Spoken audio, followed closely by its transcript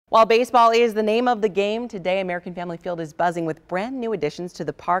While baseball is the name of the game, today American Family Field is buzzing with brand new additions to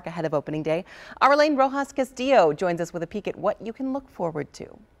the park ahead of opening day. Arlene Rojas Castillo joins us with a peek at what you can look forward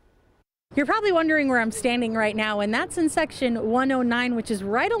to. You're probably wondering where I'm standing right now, and that's in section 109, which is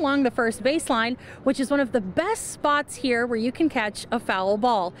right along the first baseline, which is one of the best spots here where you can catch a foul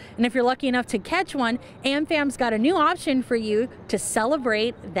ball. And if you're lucky enough to catch one, AmFam's got a new option for you to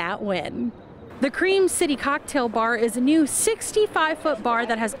celebrate that win. The Cream City Cocktail Bar is a new 65-foot bar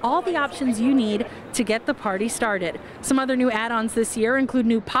that has all the options you need to get the party started. Some other new add-ons this year include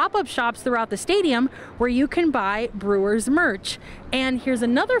new pop-up shops throughout the stadium where you can buy Brewers merch. And here's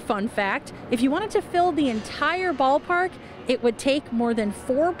another fun fact: if you wanted to fill the entire ballpark, it would take more than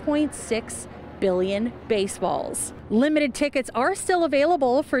 4.6 billion baseballs. Limited tickets are still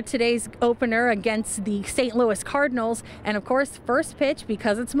available for today's opener against the St. Louis Cardinals. And of course, first pitch,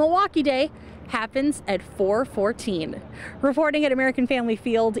 because it's Milwaukee Day, happens at 4:14. Reporting at American Family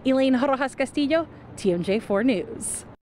Field, Arlene Rojas Castillo, TMJ4 News.